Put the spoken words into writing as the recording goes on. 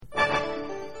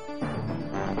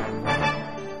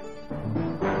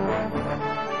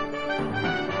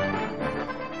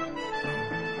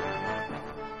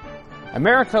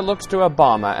America looks to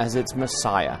Obama as its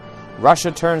messiah.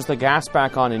 Russia turns the gas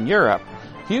back on in Europe.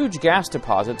 Huge gas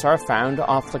deposits are found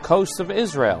off the coast of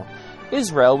Israel.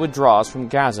 Israel withdraws from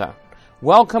Gaza.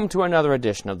 Welcome to another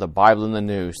edition of the Bible in the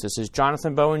News. This is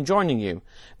Jonathan Bowen joining you.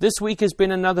 This week has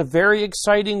been another very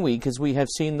exciting week as we have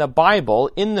seen the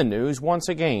Bible in the news once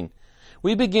again.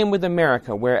 We begin with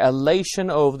America, where elation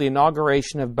over the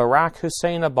inauguration of Barack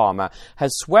Hussein Obama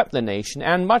has swept the nation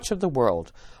and much of the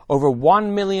world. Over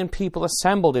 1 million people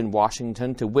assembled in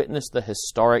Washington to witness the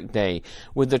historic day,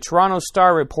 with the Toronto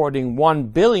Star reporting 1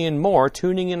 billion more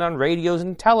tuning in on radios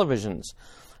and televisions.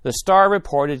 The Star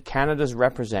reported Canada's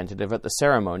representative at the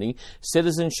ceremony,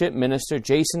 Citizenship Minister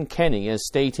Jason Kenney, as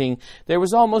stating, "There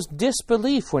was almost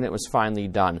disbelief when it was finally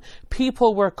done.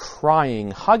 People were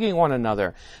crying, hugging one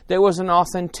another. There was an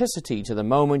authenticity to the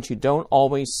moment you don't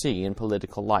always see in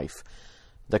political life."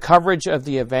 The coverage of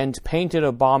the event painted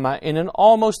Obama in an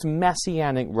almost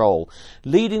messianic role,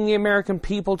 leading the American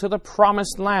people to the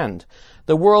promised land.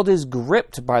 The world is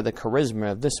gripped by the charisma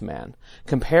of this man,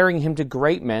 comparing him to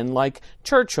great men like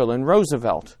Churchill and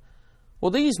Roosevelt.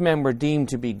 Well, these men were deemed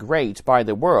to be great by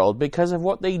the world because of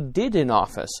what they did in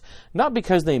office, not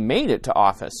because they made it to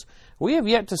office. We have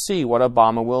yet to see what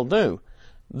Obama will do.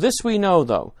 This we know,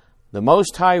 though. The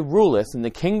Most High ruleth in the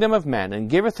kingdom of men, and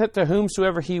giveth it to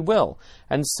whomsoever he will,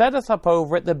 and setteth up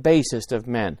over it the basest of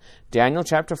men. Daniel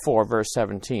chapter 4, verse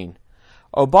 17.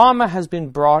 Obama has been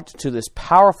brought to this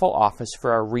powerful office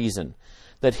for a reason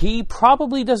that he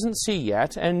probably doesn't see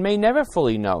yet, and may never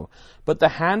fully know, but the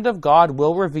hand of God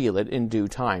will reveal it in due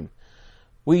time.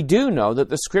 We do know that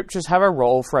the Scriptures have a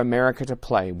role for America to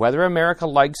play, whether America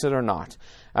likes it or not.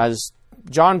 As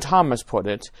John Thomas put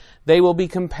it, they will be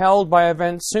compelled by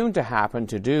events soon to happen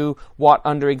to do what,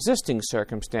 under existing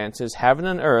circumstances, heaven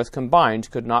and earth combined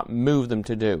could not move them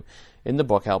to do, in the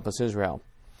book Help Us Israel.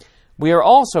 We are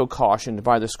also cautioned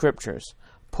by the Scriptures,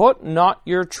 "Put not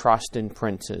your trust in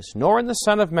princes, nor in the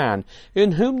Son of Man,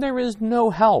 in whom there is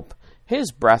no help.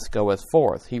 His breath goeth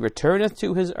forth, he returneth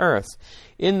to his earth.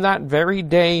 In that very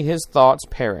day his thoughts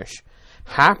perish.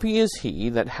 Happy is he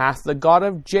that hath the God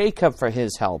of Jacob for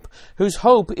his help, whose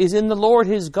hope is in the Lord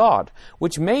his God,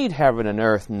 which made heaven and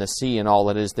earth and the sea and all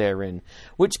that is therein,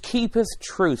 which keepeth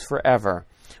truth for ever,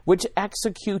 which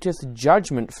executeth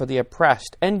judgment for the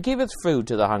oppressed, and giveth food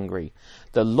to the hungry.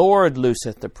 The Lord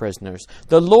looseth the prisoners.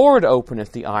 The Lord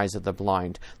openeth the eyes of the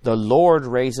blind. The Lord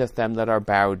raiseth them that are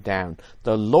bowed down.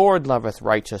 The Lord loveth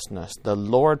righteousness. The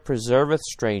Lord preserveth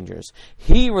strangers.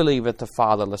 He relieveth the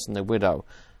fatherless and the widow.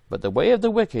 But the way of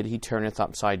the wicked he turneth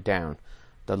upside down.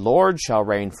 The Lord shall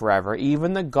reign forever,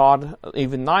 even thy God,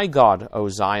 O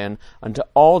Zion, unto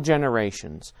all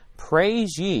generations.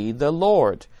 Praise ye the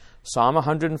Lord. Psalm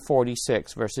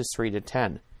 146, verses 3 to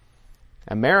 10.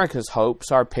 America's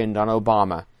hopes are pinned on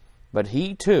Obama, but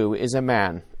he too is a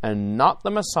man, and not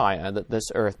the Messiah that this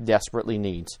earth desperately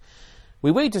needs.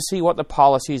 We wait to see what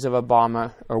policies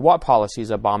Obama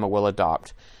will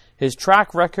adopt. His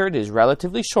track record is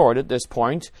relatively short at this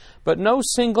point, but no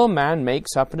single man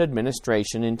makes up an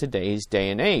administration in today's day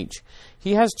and age.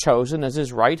 He has chosen as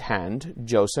his right hand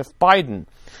Joseph Biden.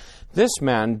 This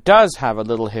man does have a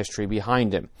little history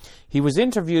behind him. He was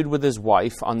interviewed with his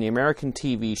wife on the American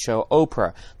TV show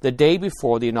Oprah the day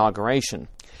before the inauguration.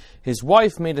 His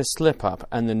wife made a slip-up,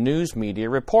 and the news media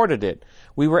reported it.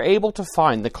 We were able to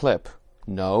find the clip.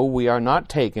 No, we are not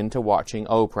taken to watching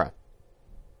Oprah.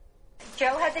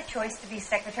 Joe had the choice to be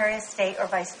Secretary of State or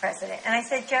Vice President. And I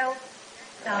said, Joe,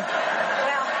 no.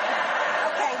 Well,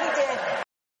 okay, he did.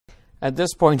 At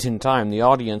this point in time, the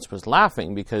audience was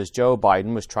laughing because Joe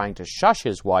Biden was trying to shush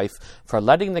his wife for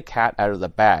letting the cat out of the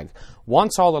bag.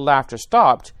 Once all the laughter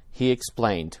stopped, he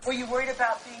explained. Were you worried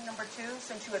about being number two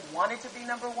since you had wanted to be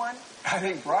number one? I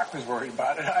think Brock was worried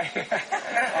about it.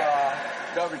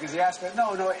 No, because he asked me.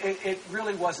 No, it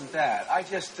really wasn't that. I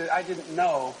didn't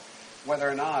know whether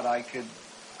or not I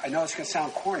know it's going to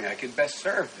sound corny, I could best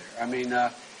serve there. I mean,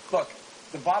 look,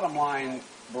 the bottom line,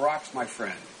 Barack's my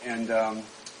friend, and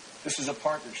this is a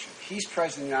partnership. He's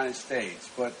President of the United States,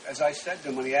 but as I said to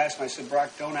him when he asked me, I said,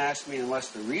 Barack, don't ask me unless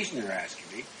the reason you're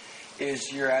asking me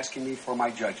is you're asking me for my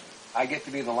judgment. I get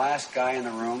to be the last guy in the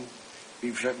room.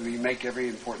 We make every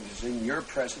important decision. You're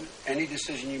president. Any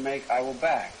decision you make, I will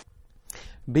back.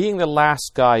 Being the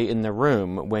last guy in the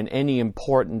room when any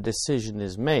important decision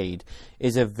is made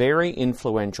is a very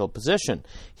influential position.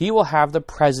 He will have the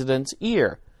president's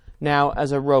ear. Now,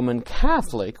 as a Roman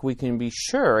Catholic, we can be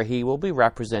sure he will be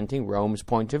representing Rome's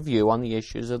point of view on the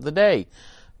issues of the day.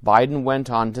 Biden went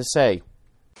on to say,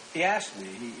 He asked me,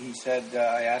 he said,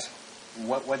 I asked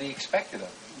what he expected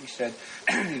of me. He said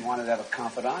he wanted to have a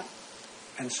confidant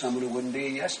and someone who wouldn't be a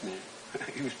yes man.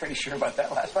 He was pretty sure about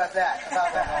that last About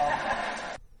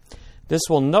that. This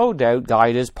will no doubt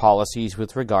guide his policies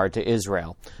with regard to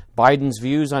Israel. Biden's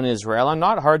views on Israel are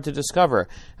not hard to discover.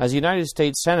 As a United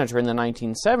States Senator in the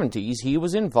 1970s, he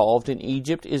was involved in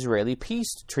Egypt-Israeli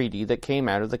peace treaty that came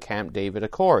out of the Camp David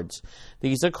Accords.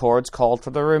 These accords called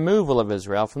for the removal of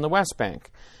Israel from the West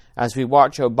Bank. As we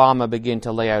watch Obama begin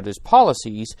to lay out his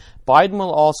policies, Biden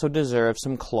will also deserve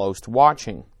some close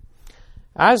watching.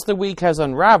 As the week has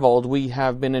unraveled, we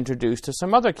have been introduced to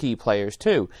some other key players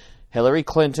too. Hillary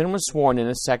Clinton was sworn in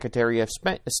as Secretary of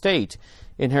State.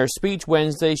 In her speech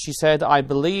Wednesday, she said, "I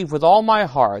believe with all my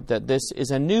heart that this is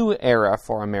a new era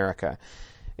for America."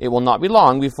 It will not be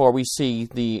long before we see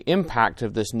the impact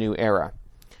of this new era.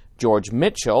 George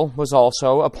Mitchell was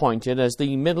also appointed as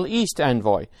the Middle East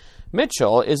envoy.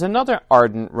 Mitchell is another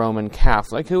ardent Roman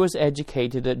Catholic who was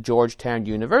educated at Georgetown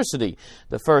University,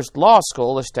 the first law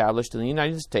school established in the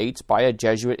United States by a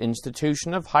Jesuit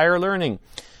institution of higher learning.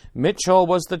 Mitchell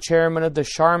was the chairman of the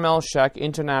Sharm el-Sheikh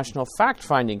International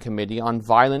Fact-Finding Committee on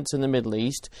Violence in the Middle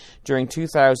East during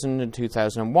 2000 and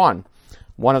 2001.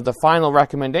 One of the final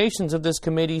recommendations of this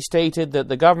committee stated that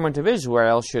the government of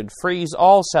Israel should freeze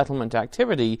all settlement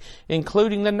activity,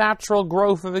 including the natural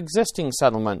growth of existing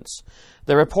settlements.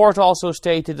 The report also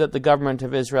stated that the government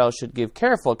of Israel should give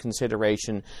careful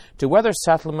consideration to whether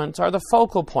settlements are the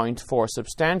focal point for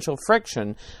substantial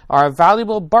friction, are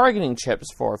valuable bargaining chips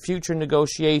for future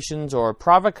negotiations, or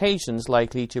provocations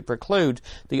likely to preclude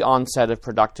the onset of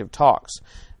productive talks.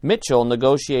 Mitchell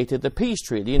negotiated the peace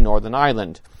treaty in Northern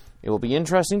Ireland. It will be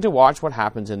interesting to watch what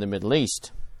happens in the Middle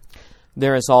East.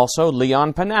 There is also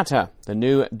Leon Panetta, the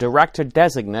new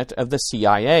director-designate of the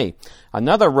CIA,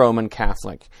 another Roman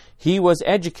Catholic. He was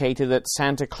educated at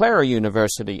Santa Clara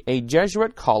University, a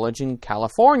Jesuit college in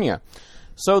California.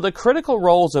 So the critical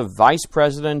roles of Vice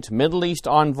President, Middle East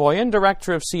envoy, and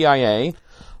Director of CIA,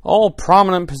 all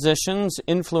prominent positions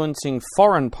influencing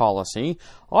foreign policy,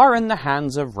 are in the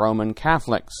hands of Roman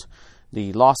Catholics.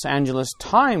 The Los Angeles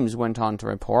Times went on to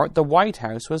report the White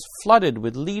House was flooded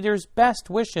with leaders' best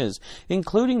wishes,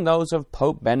 including those of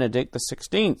Pope Benedict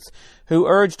XVI, who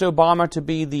urged Obama to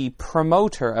be the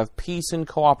promoter of peace and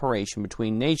cooperation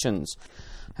between nations.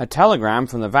 A telegram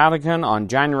from the Vatican on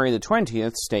January the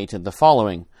 20th stated the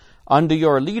following: "Under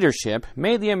your leadership,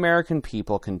 may the American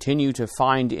people continue to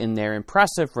find in their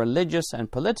impressive religious and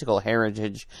political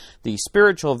heritage the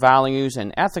spiritual values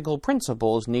and ethical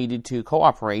principles needed to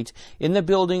cooperate in the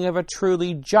building of a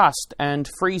truly just and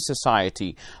free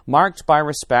society, marked by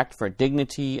respect for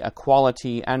dignity,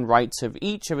 equality, and rights of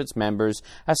each of its members,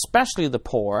 especially the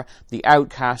poor, the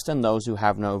outcast, and those who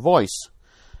have no voice."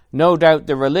 No doubt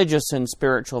the religious and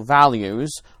spiritual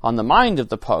values on the mind of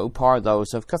the Pope are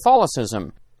those of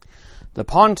Catholicism. The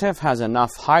pontiff has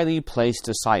enough highly placed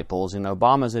disciples in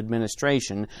Obama's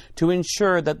administration to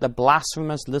ensure that the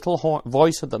blasphemous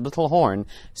voice of the little horn,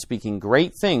 speaking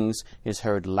great things, is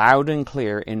heard loud and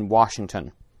clear in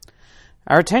Washington.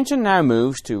 Our attention now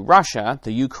moves to Russia,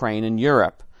 the Ukraine, and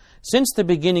Europe. Since the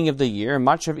beginning of the year,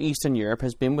 much of Eastern Europe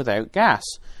has been without gas.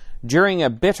 During a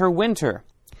bitter winter,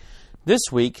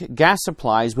 this week, gas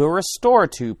supplies will restore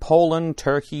to Poland,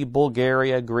 Turkey,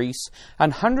 Bulgaria, Greece,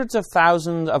 and hundreds of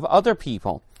thousands of other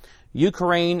people.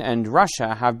 Ukraine and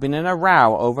Russia have been in a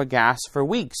row over gas for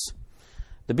weeks.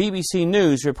 The BBC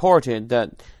News reported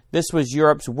that this was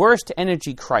Europe's worst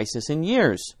energy crisis in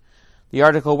years. The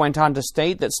article went on to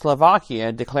state that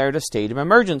Slovakia declared a state of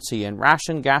emergency and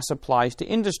rationed gas supplies to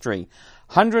industry.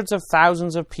 Hundreds of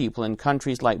thousands of people in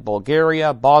countries like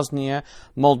Bulgaria, Bosnia,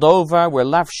 Moldova were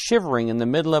left shivering in the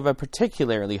middle of a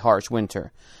particularly harsh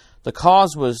winter. The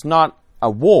cause was not a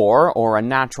war or a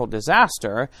natural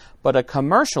disaster, but a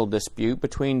commercial dispute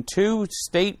between two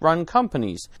state-run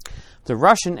companies, the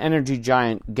Russian energy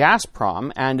giant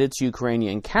Gazprom and its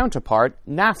Ukrainian counterpart,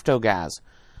 Naftogaz.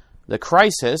 The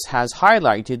crisis has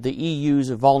highlighted the EU's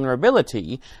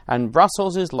vulnerability, and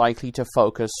Brussels is likely to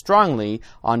focus strongly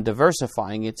on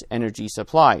diversifying its energy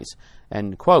supplies."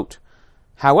 End quote.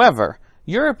 However,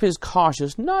 Europe is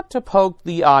cautious not to poke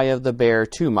the eye of the bear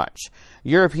too much.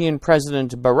 European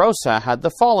President Barroso had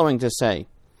the following to say: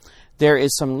 "There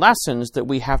is some lessons that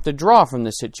we have to draw from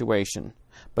this situation."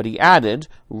 But he added,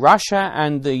 "Russia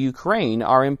and the Ukraine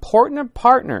are important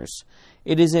partners.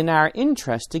 It is in our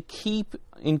interest to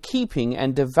keeping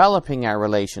and developing our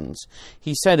relations."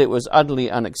 He said it was utterly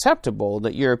unacceptable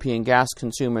that European gas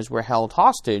consumers were held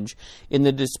hostage in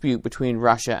the dispute between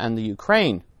Russia and the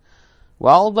Ukraine.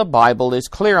 Well, the Bible is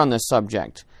clear on this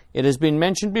subject. It has been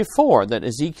mentioned before that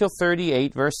Ezekiel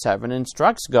 38 verse 7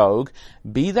 instructs Gog,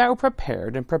 "Be thou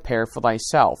prepared, and prepare for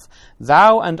thyself,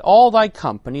 thou and all thy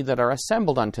company that are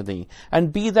assembled unto thee,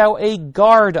 and be thou a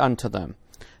guard unto them."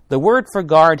 The word for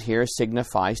guard here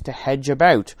signifies to hedge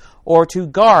about, or to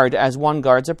guard as one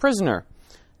guards a prisoner.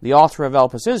 The author of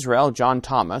Elpis Israel, John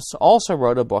Thomas, also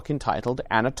wrote a book entitled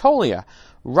Anatolia,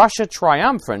 Russia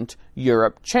Triumphant,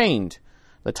 Europe Chained.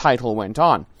 The title went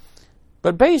on.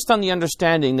 But based on the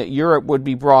understanding that Europe would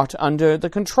be brought under the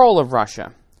control of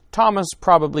Russia, Thomas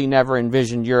probably never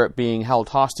envisioned Europe being held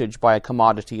hostage by a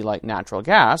commodity like natural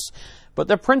gas, but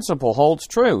the principle holds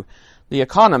true. The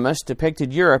Economist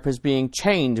depicted Europe as being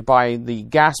chained by the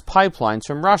gas pipelines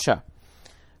from Russia.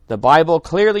 The Bible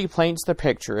clearly paints the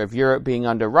picture of Europe being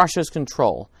under Russia's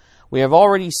control. We have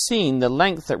already seen the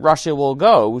length that Russia will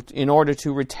go in order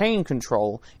to retain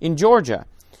control in Georgia.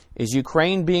 Is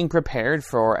Ukraine being prepared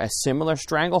for a similar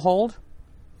stranglehold?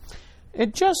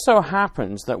 It just so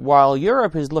happens that while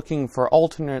Europe is looking for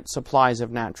alternate supplies of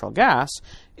natural gas,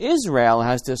 Israel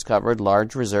has discovered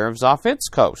large reserves off its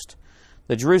coast.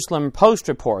 The Jerusalem Post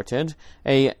reported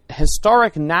a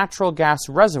historic natural gas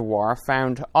reservoir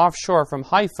found offshore from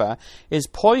Haifa is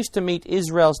poised to meet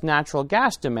Israel's natural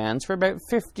gas demands for about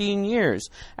 15 years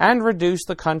and reduce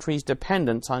the country's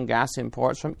dependence on gas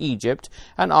imports from Egypt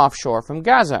and offshore from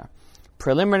Gaza.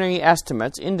 Preliminary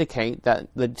estimates indicate that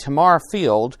the Tamar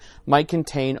field might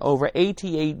contain over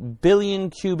 88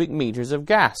 billion cubic meters of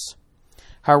gas.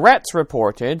 Haaretz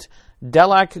reported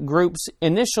Delek Group's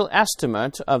initial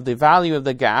estimate of the value of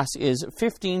the gas is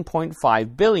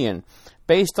 $15.5 billion,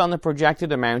 based on the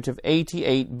projected amount of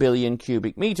 88 billion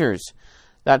cubic meters.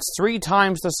 That's 3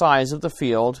 times the size of the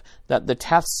field that the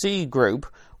Tethsea Group,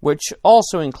 which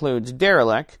also includes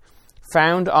Derelek,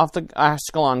 found off the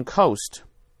Ashkelon coast.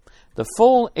 The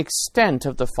full extent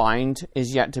of the find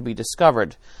is yet to be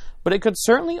discovered, but it could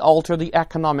certainly alter the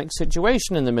economic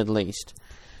situation in the Middle East.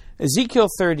 Ezekiel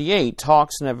 38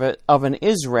 talks of an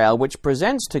Israel which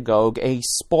presents to Gog a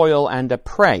spoil and a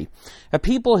prey, a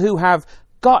people who have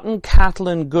gotten cattle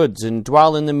and goods and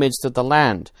dwell in the midst of the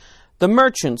land. The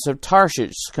merchants of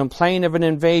Tarshish complain of an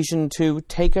invasion to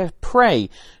take a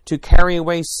prey, to carry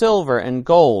away silver and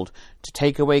gold, to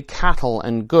take away cattle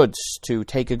and goods, to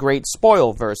take a great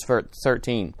spoil, verse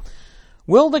 13.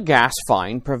 Will the gas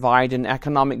find provide an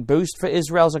economic boost for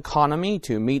Israel's economy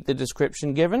to meet the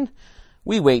description given?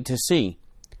 We wait to see.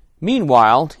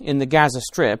 Meanwhile, in the Gaza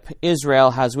Strip,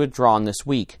 Israel has withdrawn this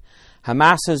week.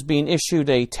 Hamas has been issued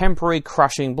a temporary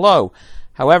crushing blow.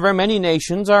 However, many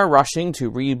nations are rushing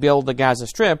to rebuild the Gaza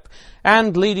Strip,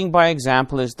 and leading by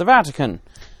example is the Vatican.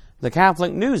 The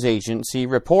Catholic News Agency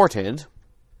reported,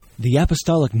 "The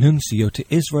Apostolic Nuncio to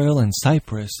Israel and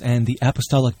Cyprus and the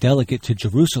Apostolic Delegate to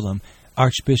Jerusalem,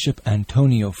 Archbishop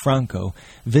Antonio Franco,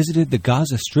 visited the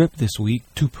Gaza Strip this week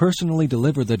to personally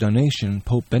deliver the donation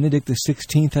Pope Benedict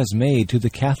XVI has made to the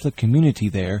Catholic community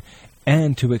there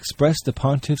and to express the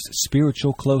pontiff's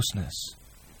spiritual closeness."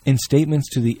 In statements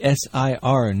to the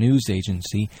SIR news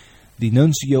agency, the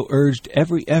nuncio urged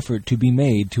every effort to be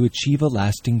made to achieve a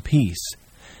lasting peace.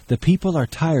 The people are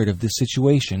tired of this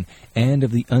situation and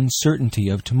of the uncertainty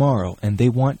of tomorrow, and they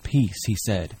want peace, he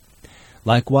said.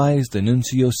 Likewise, the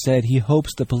nuncio said he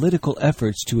hopes the political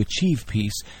efforts to achieve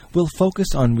peace will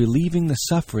focus on relieving the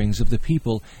sufferings of the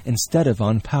people instead of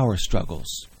on power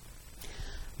struggles.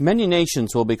 Many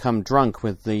nations will become drunk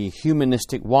with the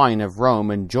humanistic wine of Rome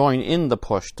and join in the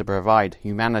push to provide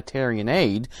humanitarian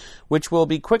aid, which will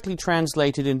be quickly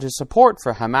translated into support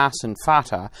for Hamas and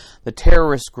Fatah, the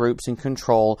terrorist groups in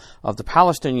control of the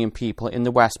Palestinian people in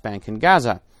the West Bank and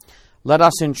Gaza. Let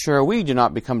us ensure we do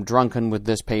not become drunken with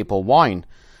this papal wine.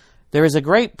 There is a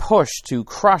great push to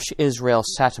crush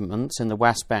Israel's settlements in the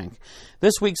West Bank.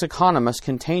 This week's Economist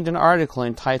contained an article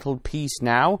entitled Peace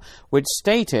Now, which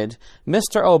stated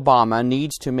Mr. Obama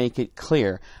needs to make it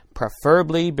clear,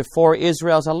 preferably before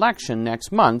Israel's election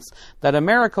next month, that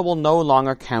America will no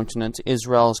longer countenance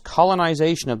Israel's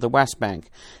colonization of the West Bank.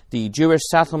 The Jewish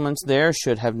settlements there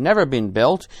should have never been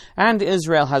built, and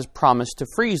Israel has promised to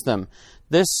freeze them.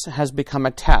 This has become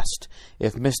a test.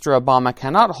 If Mr. Obama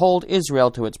cannot hold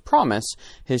Israel to its promise,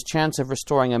 his chance of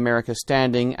restoring America's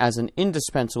standing as an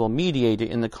indispensable mediator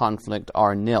in the conflict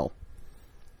are nil.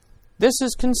 This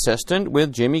is consistent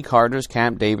with Jimmy Carter's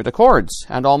Camp David Accords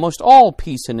and almost all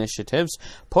peace initiatives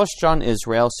pushed on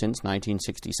Israel since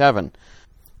 1967.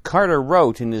 Carter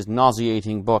wrote in his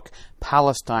nauseating book,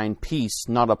 Palestine Peace,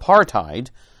 Not Apartheid,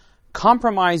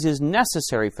 "Compromise is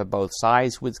necessary for both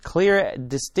sides, with clear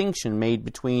distinction made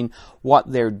between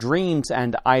what their dreams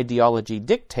and ideology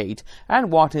dictate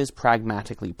and what is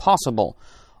pragmatically possible.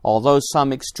 Although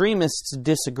some extremists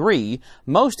disagree,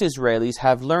 most Israelis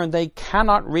have learned they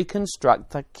cannot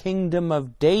reconstruct the Kingdom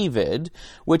of David,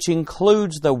 which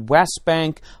includes the West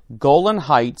Bank, Golan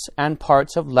Heights, and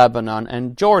parts of Lebanon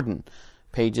and Jordan.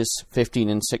 Pages 15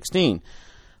 and 16.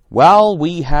 Well,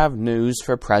 we have news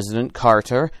for President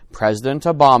Carter, President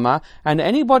Obama, and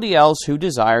anybody else who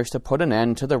desires to put an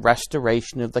end to the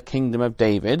restoration of the Kingdom of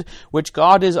David, which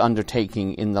God is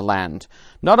undertaking in the land.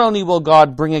 Not only will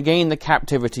God bring again the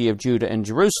captivity of Judah and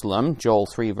Jerusalem, Joel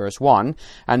 3 verse 1,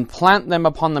 and plant them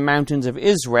upon the mountains of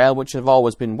Israel, which have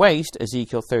always been waste,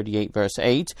 Ezekiel 38 verse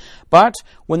 8, but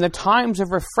when the times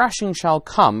of refreshing shall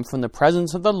come from the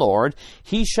presence of the Lord,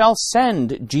 he shall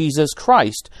send Jesus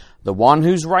Christ, the one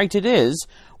whose right it is,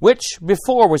 which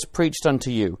before was preached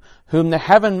unto you, whom the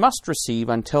heaven must receive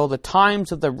until the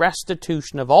times of the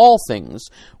restitution of all things,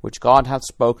 which God hath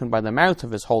spoken by the mouth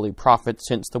of his holy prophets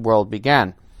since the world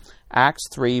began. Acts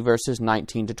 3 verses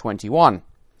 19 to 21.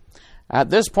 At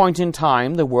this point in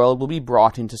time, the world will be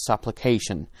brought into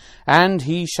supplication, and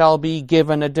he shall be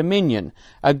given a dominion,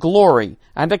 a glory,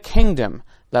 and a kingdom,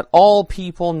 that all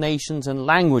people, nations, and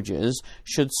languages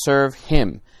should serve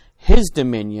him. His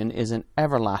dominion is an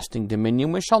everlasting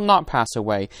dominion which shall not pass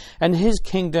away, and his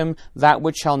kingdom that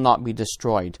which shall not be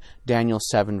destroyed. Daniel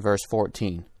 7 verse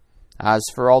 14. As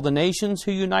for all the nations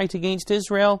who unite against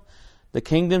Israel, the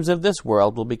kingdoms of this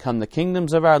world will become the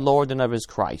kingdoms of our Lord and of his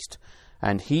Christ,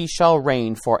 and he shall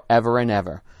reign for ever and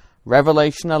ever.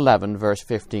 Revelation 11 verse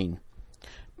 15.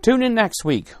 Tune in next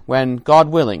week when, God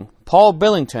willing, Paul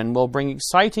Billington will bring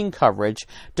exciting coverage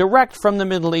direct from the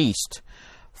Middle East,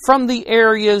 from the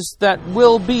areas that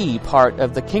will be part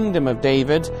of the Kingdom of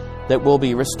David that will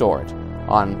be restored,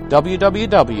 on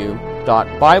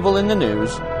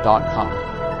www.bibleinthenews.com.